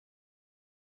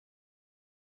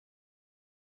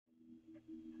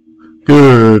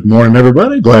Good morning,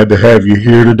 everybody. Glad to have you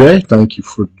here today. Thank you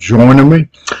for joining me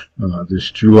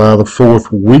this July the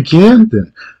 4th weekend,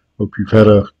 and hope you've had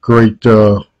a great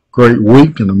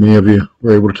week, and many of you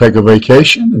were able to take a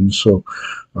vacation, and so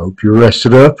I hope you're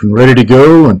rested up and ready to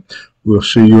go, and we'll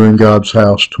see you in God's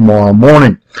house tomorrow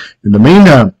morning. In the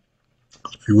meantime,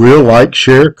 if you will, like,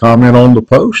 share, comment on the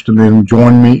post, and then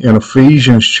join me in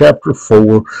Ephesians chapter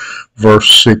 4,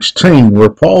 verse 16, where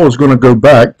Paul is going to go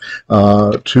back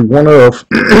to one of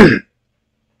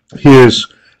his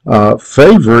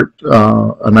favorite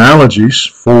analogies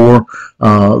for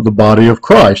the body of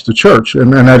Christ, the church,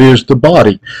 and that is the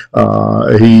body.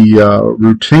 He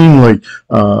routinely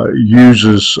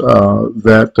uses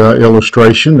that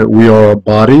illustration that we are a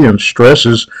body, and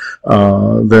stresses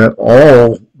that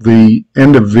all the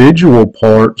individual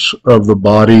parts of the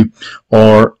body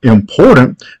are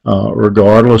important,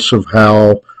 regardless of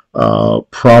how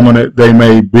prominent they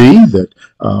may be, that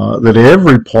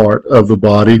every part of the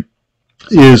body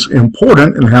is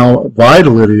important, and how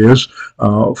vital it is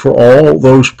for all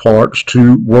those parts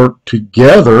to work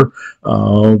together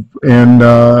in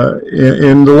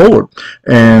the Lord.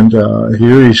 And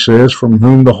here he says, from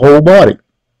whom the whole body,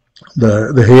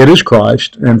 the head is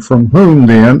Christ, and from whom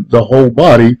then the whole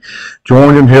body,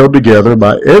 joined and held together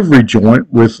by every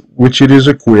joint with which it is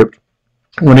equipped,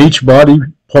 when each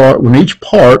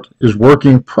part is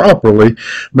working properly,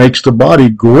 makes the body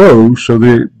grow so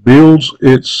that it builds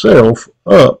itself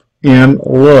up in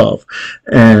love.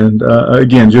 And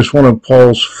again, just one of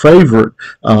Paul's favorite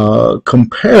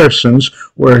comparisons,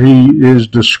 where he is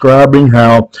describing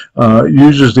how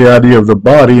uses the idea of the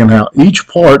body and how each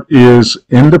part is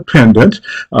independent,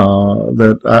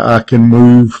 that I can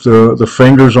move the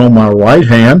fingers on my right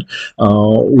hand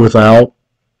without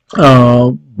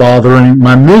bothering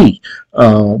my knee,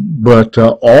 but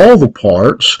all the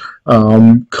parts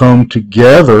come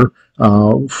together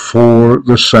for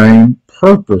the same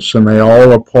purpose, and they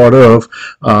all are part of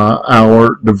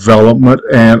our development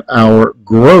and our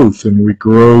growth. And we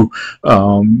grow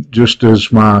just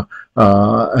as my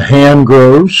hand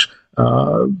grows,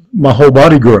 my whole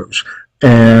body grows.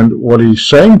 And what he's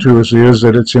saying to us is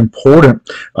that it's important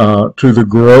to the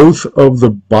growth of the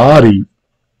body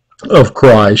of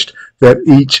Christ that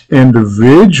each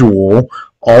individual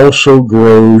also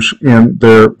grows in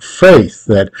their faith.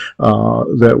 That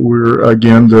we're,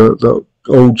 again, the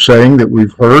old saying that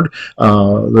we've heard,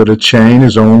 that a chain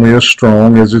is only as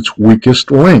strong as its weakest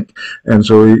link. And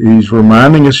so he's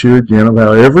reminding us here again of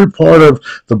how every part of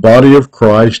the body of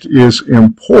Christ is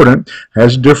important,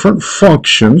 has different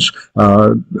functions,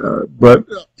 but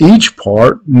each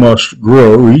part must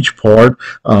grow, each part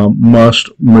must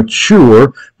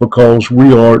mature, because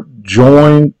we are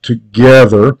joined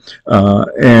together,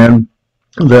 and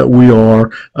that we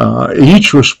are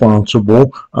each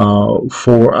responsible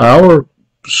for our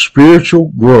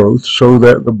spiritual growth, so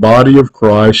that the body of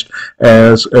Christ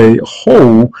as a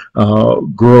whole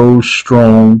grows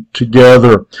strong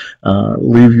together.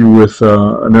 Leave you with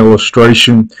an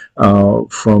illustration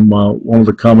from one of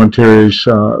the commentaries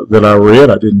that I read.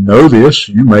 I didn't know this,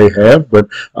 you may have, but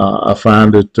I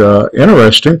find it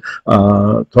interesting,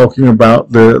 talking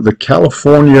about the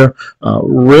California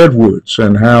redwoods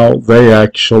and how they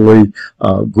actually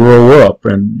grow up.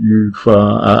 And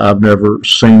I've never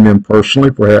seen them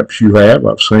personally. Perhaps you have.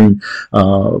 I've seen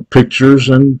pictures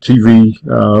and TV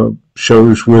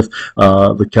shows with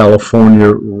the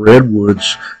California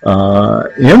redwoods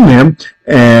in them,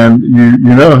 and you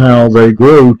know how they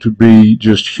grow to be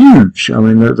just huge. I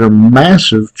mean, they're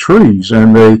massive trees,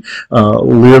 and they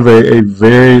live a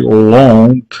very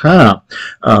long time.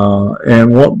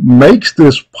 And what makes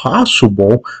this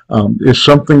possible is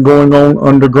something going on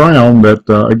underground that,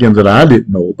 again, that I didn't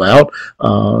know about,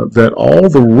 that all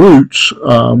the roots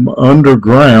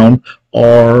underground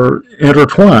are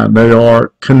intertwined. They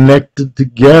are connected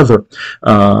together.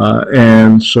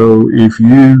 And so if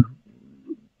you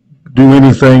do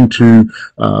anything to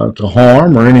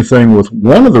harm or anything with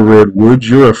one of the redwoods,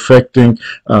 you're affecting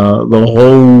the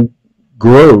whole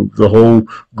grove, the whole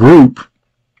group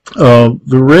of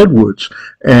the redwoods.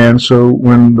 And so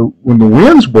when the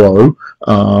winds blow,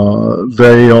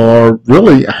 they are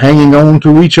really hanging on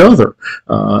to each other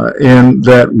in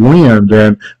that wind,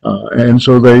 and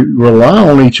so they rely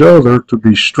on each other to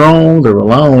be strong. They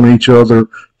rely on each other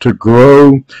to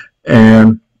grow,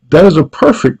 and that is a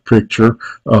perfect picture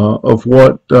of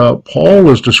what Paul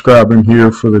is describing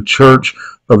here for the church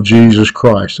of Jesus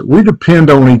Christ. That we depend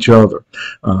on each other.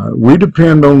 We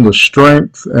depend on the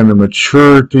strength and the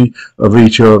maturity of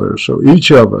each other. So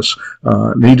each of us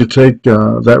need to take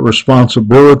that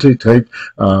responsibility, take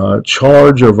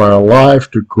charge of our life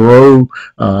to grow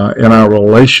in our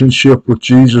relationship with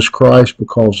Jesus Christ,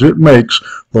 because it makes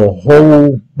the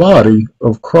whole body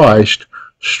of Christ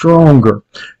stronger.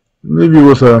 I'll leave you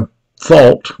with a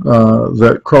thought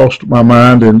that crossed my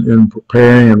mind in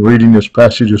preparing and reading this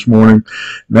passage this morning.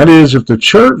 And that is, if the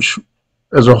church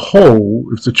as a whole,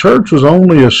 if the church was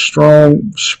only as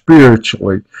strong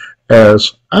spiritually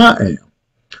as I am,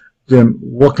 then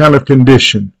what kind of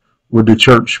condition would the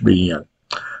church be in?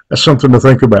 That's something to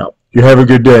think about. You have a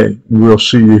good day, and we'll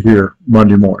see you here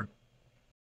Monday morning.